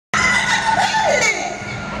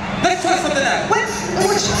test something out.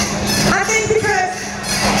 Which I think because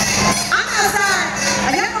I'm outside,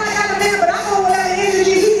 and y'all know I got a man, but I'm on whatever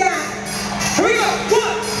energy he got. Here we go. 1,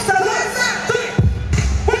 So what's up? 3.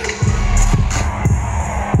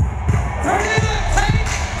 Turn it up, take it.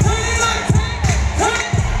 Turn it up, take it. Turn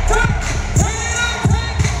it, turn it. Turn it up,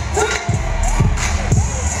 take it. Turn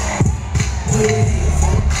it.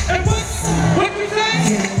 And what we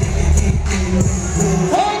say?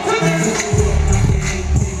 All coming.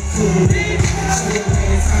 So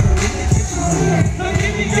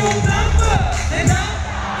give me your number. And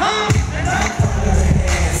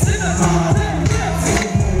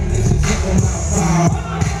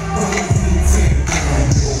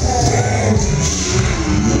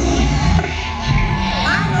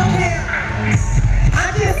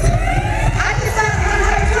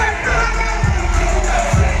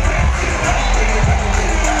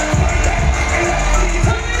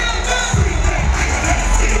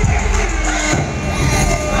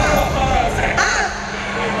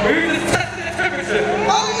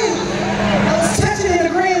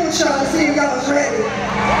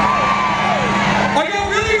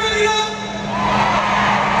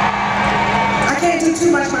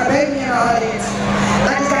too much my baby in the audience.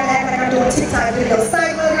 I just gotta act like I'm doing TikTok videos.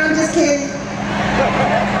 Psych, look, I'm just kidding.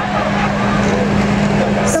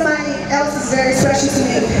 Somebody else is very special to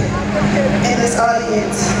me in this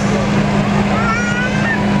audience.